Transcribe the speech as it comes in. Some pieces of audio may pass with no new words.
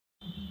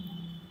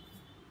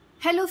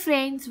Hello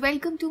friends,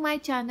 welcome to my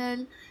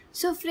channel.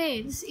 So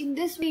friends, in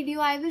this video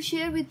I will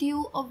share with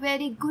you a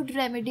very good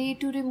remedy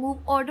to remove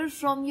odor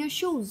from your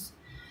shoes.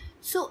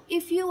 So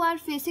if you are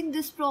facing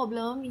this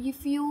problem,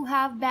 if you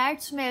have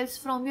bad smells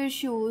from your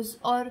shoes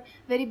or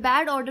very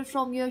bad odor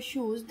from your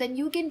shoes, then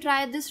you can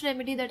try this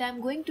remedy that I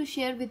am going to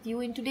share with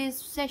you in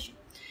today's session.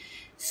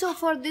 So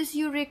for this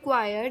you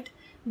required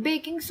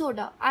baking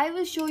soda. I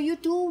will show you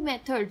two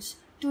methods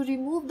to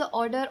remove the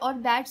odor or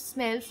bad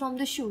smell from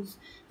the shoes.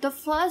 The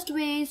first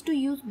way is to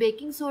use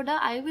baking soda.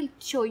 I will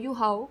show you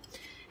how.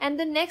 And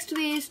the next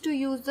way is to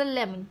use the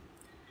lemon.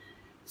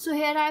 So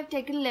here I have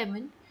taken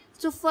lemon.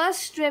 So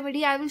first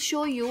remedy I will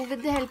show you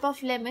with the help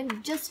of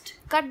lemon. Just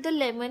cut the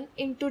lemon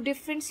into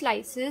different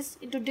slices,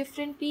 into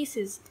different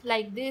pieces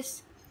like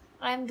this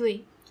I am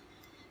doing.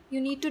 You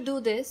need to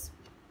do this.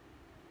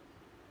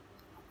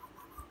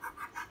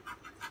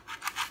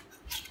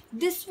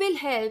 This will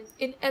help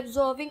in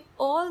absorbing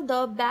all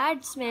the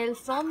bad smell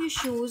from your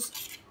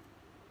shoes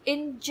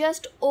in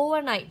just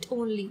overnight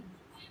only,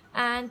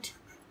 and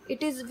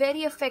it is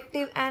very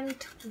effective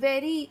and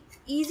very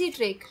easy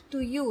trick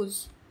to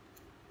use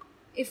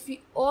if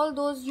all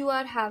those you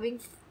are having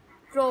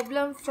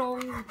problem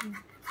from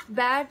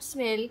bad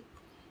smell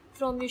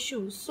from your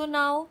shoes. So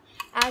now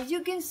as you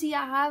can see,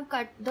 I have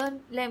cut the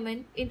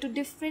lemon into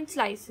different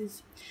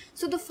slices.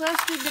 So the first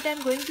trick that I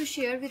am going to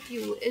share with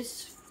you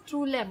is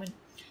through lemon.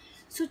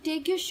 So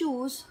take your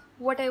shoes,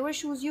 whatever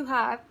shoes you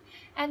have,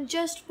 and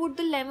just put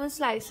the lemon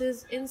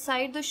slices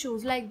inside the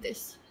shoes like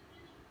this.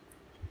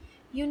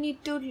 You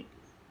need to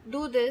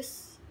do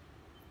this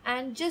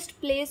and just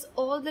place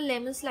all the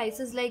lemon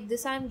slices like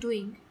this I am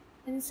doing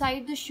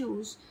inside the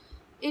shoes.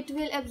 It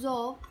will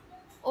absorb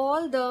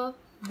all the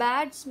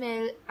bad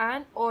smell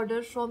and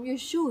odor from your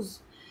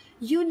shoes.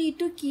 You need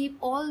to keep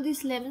all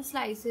these lemon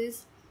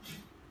slices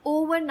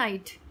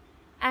overnight,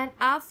 and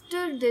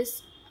after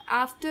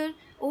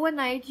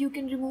overnight you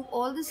can remove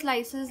all the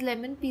slices,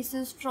 lemon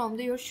pieces from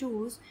your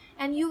shoes,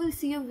 and you will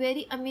see a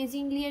very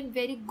amazingly and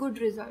very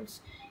good results.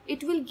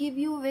 It will give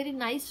you a very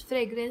nice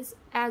fragrance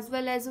as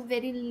well as a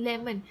very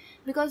lemon,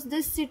 because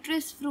this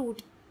citrus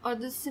fruit or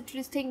this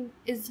citrus thing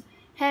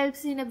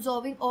helps in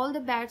absorbing all the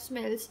bad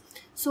smells.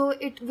 So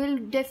it will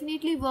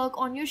definitely work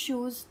on your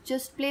shoes.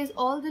 Just place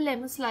all the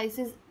lemon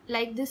slices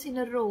like this in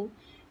a row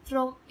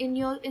from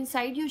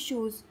inside your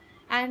shoes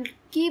and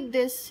keep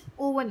this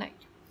overnight.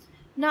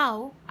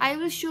 Now I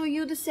will show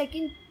you the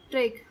second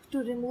trick to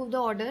remove the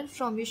odor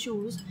from your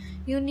shoes.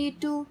 You need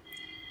to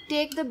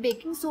take the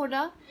baking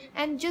soda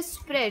and just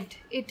spread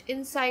it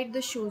inside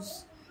the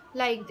shoes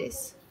like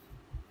this.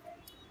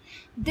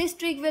 This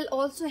trick will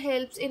also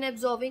help in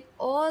absorbing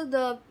all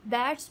the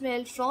bad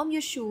smell from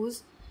your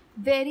shoes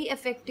very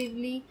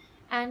effectively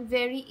and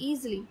very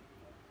easily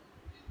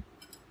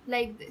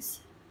like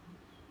this.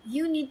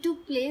 You need to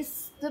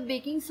place the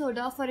baking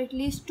soda for at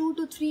least 2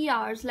 to 3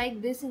 hours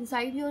like this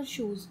inside your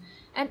shoes.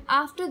 And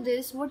after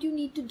this, what you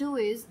need to do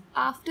is,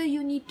 after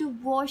you need to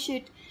wash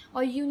it,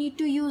 or you need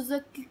to use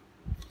the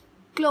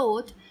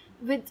cloth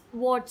with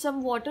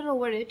some water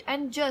over it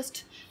and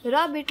just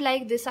rub it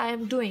like this I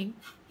am doing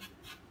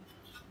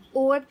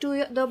over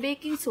to the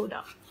baking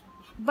soda.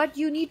 But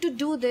you need to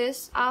do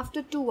this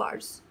after 2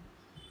 hours.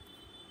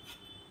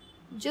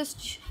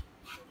 Just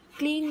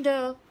clean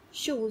the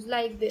shoes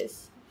like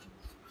this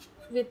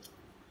with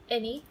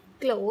any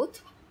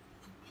cloth.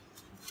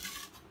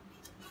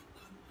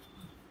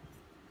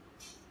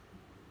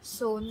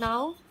 So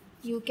now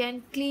you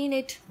can clean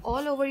it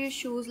all over your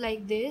shoes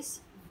like this.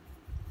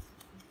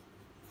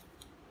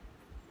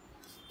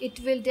 It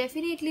will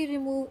definitely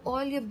remove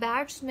all your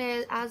bad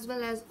smell as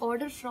well as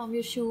odor from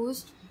your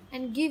shoes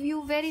and give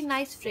you very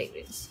nice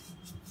fragrance.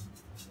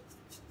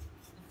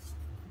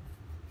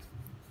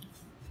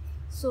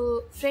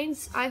 So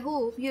friends, I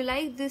hope you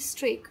like this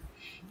trick.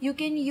 You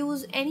can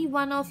use any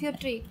one of your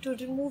tricks to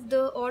remove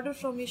the odor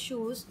from your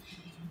shoes.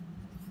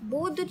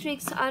 Both the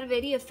tricks are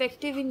very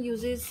effective in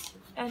uses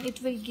and it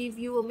will give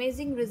you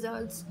amazing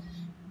results.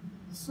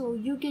 So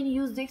you can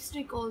use this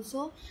trick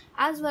also,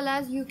 as well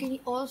as you can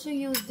also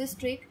use this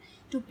trick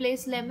to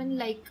place lemon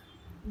like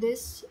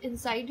this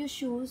inside your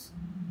shoes,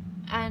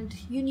 and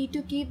you need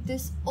to keep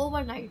this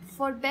overnight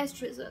for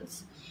best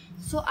results.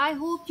 So I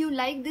hope you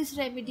like this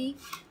remedy.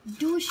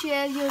 Do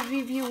share your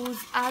reviews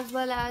as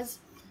well as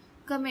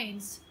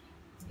comments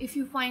if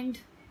you find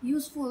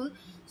useful.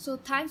 So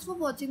thanks for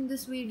watching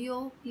this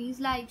video. Please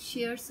like,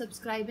 share,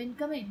 subscribe and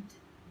comment.